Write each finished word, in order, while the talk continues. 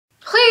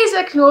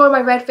please ignore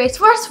my red face.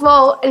 First of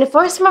all, in the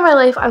first time of my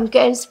life, I'm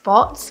getting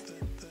spots.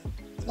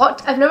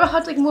 What? I've never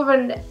had like more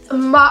than a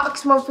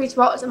maximum 3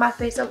 spots on my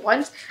face at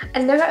once,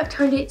 and now that I've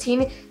turned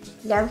 18,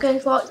 now I'm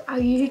getting spots. Are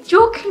you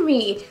joking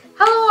me?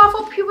 Hello, I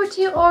thought people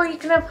too, or you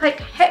kind of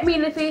like hit me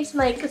in the face and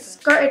like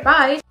skirted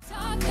by.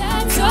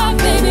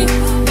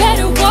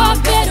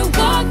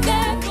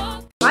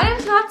 My name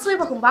is Natalie,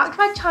 welcome back to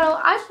my channel.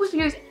 I post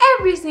videos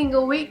every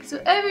single week, so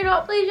if you're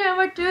not, please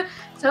remember to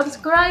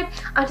subscribe.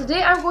 And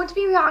today I'm going to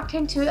be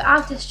reacting to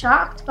I'm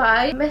Distracted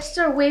by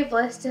Mr.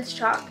 Waveless diss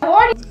track. I've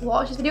already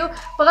watched this video,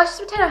 but let's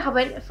just pretend I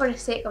haven't for the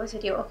sake of this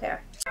video, okay?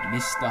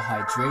 Mr.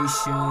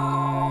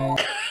 Hydration.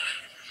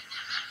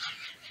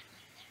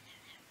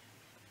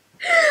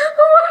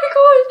 Oh my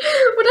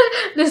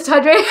god, this is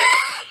hydration.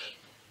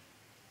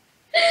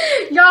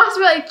 You asked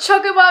me like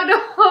chug about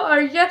the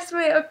water, yes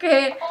mate,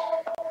 okay.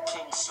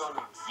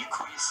 You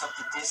call yourself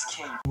the disc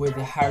king with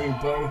a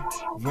Haribo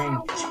ring.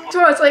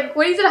 So it's like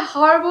when he said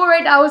Haribo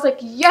right, I was like,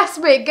 yes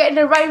mate, getting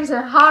the rhymes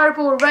and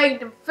Haribo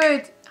right and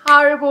food,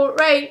 Haribo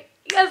right,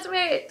 yes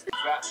mate.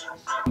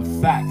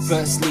 Fact,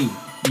 firstly,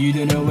 you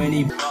don't know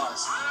any.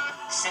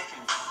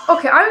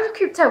 Okay, I'm just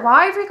curious,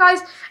 why are you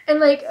guys in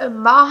like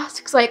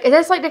masks? Like, is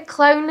this like the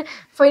clown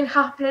thing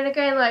happening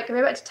again? Like,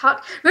 maybe it's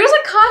attack. We're just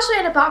like casually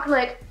in the back and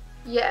like,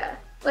 yeah,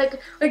 like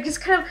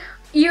just kind of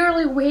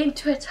eerily waiting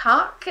to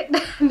attack.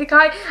 And the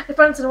guy in the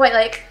front of the white,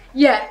 like,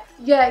 yeah,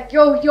 yo,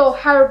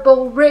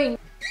 Haribo ring.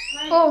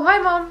 Oh, hi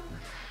mom.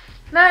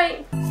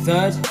 Night.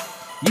 Third,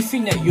 you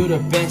think that you're the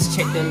best?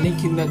 Check the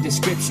link in the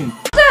description.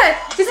 What?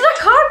 This is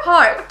a car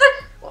park. What the?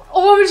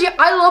 OMG,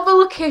 I love the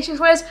locations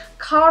where it's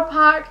car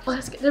park.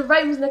 Let's get the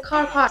rhymes in the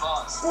car park.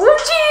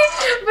 OMG,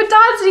 but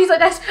dancing, he's like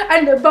this,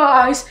 and the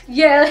bars,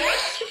 yeah, like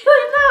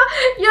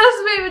that.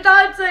 Yes, mate, but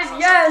dancing,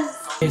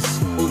 yes.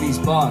 It's all these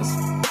bars,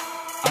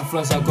 and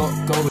plus I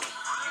got go.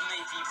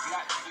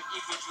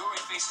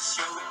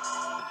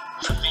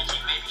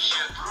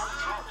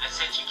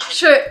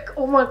 Shook,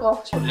 oh my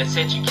gosh. Let's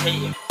educate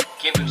him,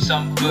 give him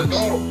some books.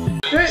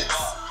 Books.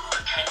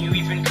 Can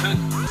you even cook?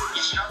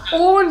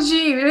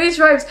 OMG, these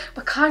rhymes,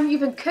 but can you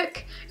even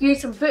cook? You need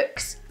some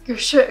books, you're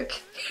shook.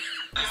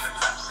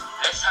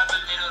 Let's have a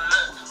little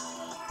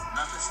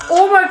look.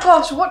 Oh my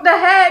gosh, what the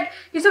heck?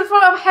 He's in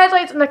front of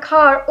headlights in the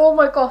car. Oh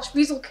my gosh,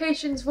 these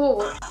locations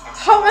vote.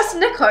 Thomas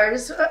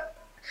Knickers.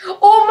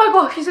 Oh my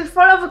gosh, he's in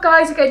front of the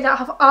guys again that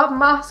have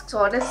masks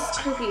on. This is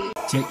creepy.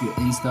 Check your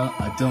Insta,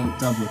 I don't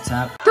double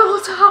tap. Double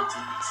tap.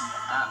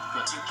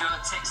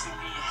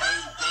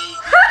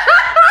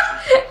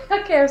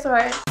 Okay, I'm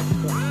sorry.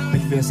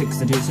 If you feel sick,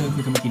 I do it so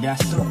quick and make you dash.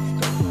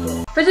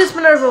 Fidget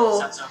spinner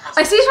roll.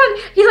 I see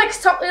he's like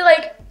subtly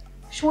like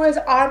showing his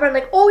arm and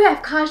like, oh yeah,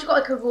 I've casually got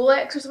like a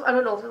Rolex or something. I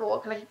don't know if it's a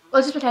Rolex. Like,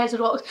 let's just pretend it's a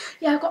Rolex.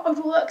 Yeah, I've got a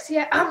Rolex.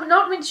 Yeah, I'm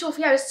not really sure if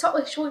I was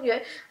subtly showing you,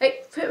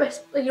 like, put my,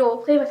 you know,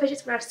 play my fidget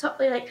spinner,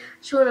 subtly like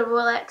showing a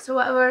Rolex or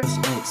whatever.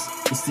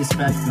 Is this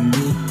bad for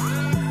me?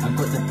 I've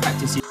got the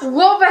practice.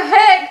 What the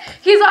heck?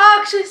 He's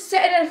actually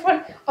sitting in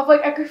front of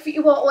like a graffiti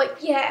wall, like,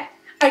 yeah,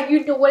 and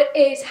you know what it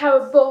is,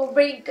 Haribo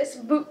ring, get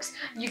some books,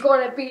 you're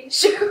gonna be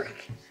shook.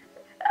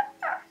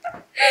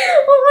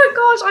 Oh my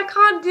gosh, I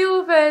can't deal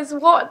with this.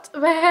 What the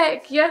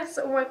heck? Yes,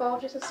 oh my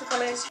gosh, this is so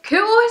funny.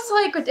 Kudos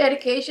like with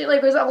dedication,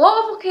 like there's a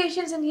lot of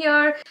locations in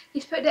here.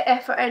 He's put the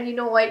effort in, you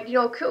know, like, you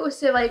know, kudos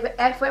to like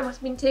the effort must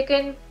have been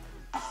taken.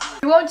 If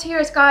you want to hear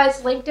this,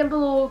 guys, link down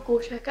below, go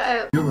check it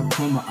out. You're a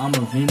plumber, I'm a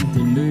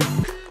vindaloo.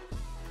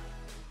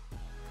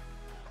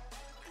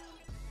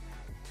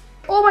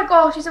 Oh my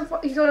gosh, he's on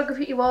a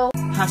graffiti wall.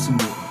 Have some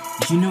water.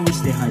 Did you know we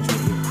stay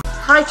hydrated?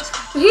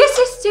 He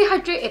said stay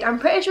hydrated. I'm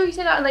pretty sure he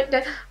said that in like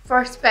the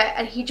first bit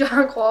and he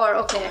drank water,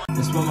 okay.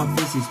 That's why my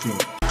face is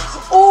drink.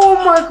 Oh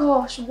my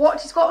gosh,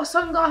 what? He's got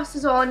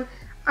sunglasses on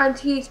and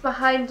he's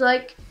behind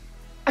like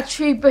a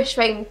tree bush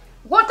thing.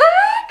 What the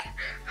heck?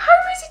 How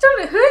has he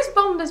done it? Who's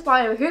filmed this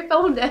by him? Who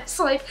filmed this?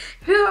 Like,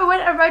 who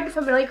went around with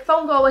him and like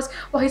filmed all this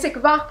while he's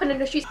like rapping in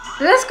the streets?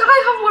 Does this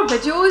guy have more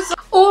videos?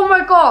 Oh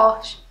my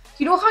gosh.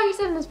 You know how he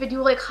said in this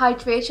video like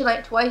hydration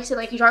like twice and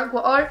like he drank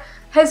water?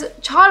 His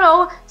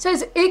channel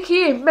says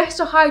aka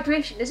Mr.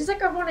 Hydration. This is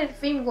like a running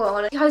theme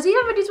going on. Has he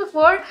done videos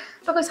before?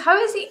 Because how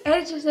has he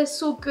edited this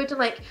so good and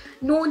like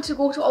known to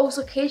go to all those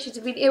locations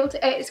and being able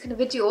to edit this kind of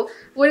video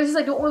when this is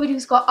like the only video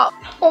he's got up?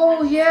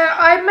 Oh yeah,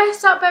 I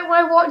missed that bit when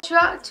I watched you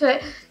react to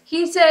it.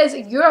 He says,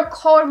 you're a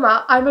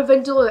karma, I'm a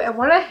vindaloo. And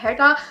when I heard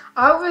that,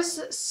 I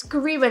was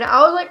screaming.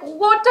 I was like,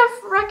 what the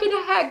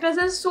freaking heck? This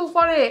is so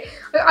funny.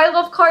 Like, I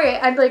love curry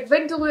and like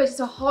vindaloo is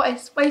the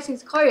hottest,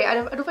 spiciest curry. I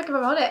don't think I've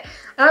ever had it.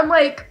 And I'm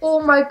like,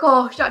 oh my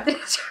gosh, that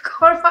is your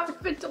karma, I'm a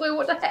vindaloo,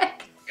 what the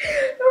heck?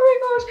 Oh my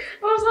gosh,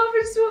 I was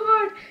laughing so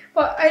hard.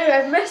 But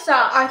anyway, I missed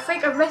that. I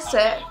think I missed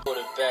it. You're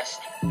the best,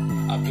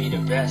 I'll be the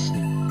best.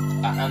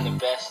 I am the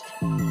best,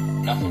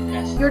 nothing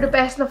less. You're the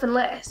best, nothing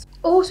less.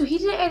 Oh, so he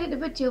didn't edit the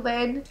video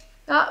then.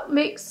 That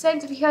makes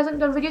sense if he hasn't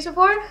done videos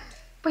before.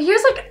 But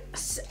here's like,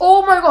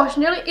 oh my gosh,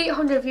 nearly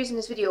 800 views in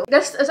this video.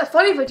 This is a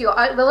funny video.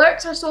 The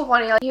lyrics are so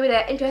funny. Like, he made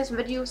an interesting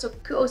video, so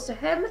kudos to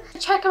him.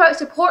 Check him out,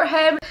 support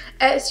him.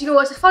 It's, you know,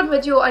 it's a fun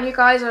video and you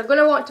guys are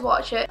gonna want to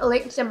watch it.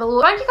 Link down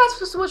below. Thank you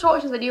guys so much for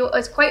watching this video.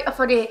 It's quite a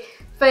funny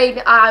thing.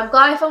 I'm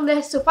glad I filmed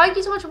this, so thank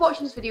you so much for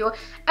watching this video.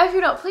 If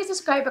you're not, please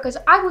subscribe because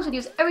I post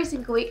videos every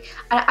single week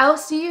and I'll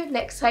see you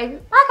next time.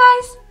 Bye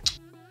guys!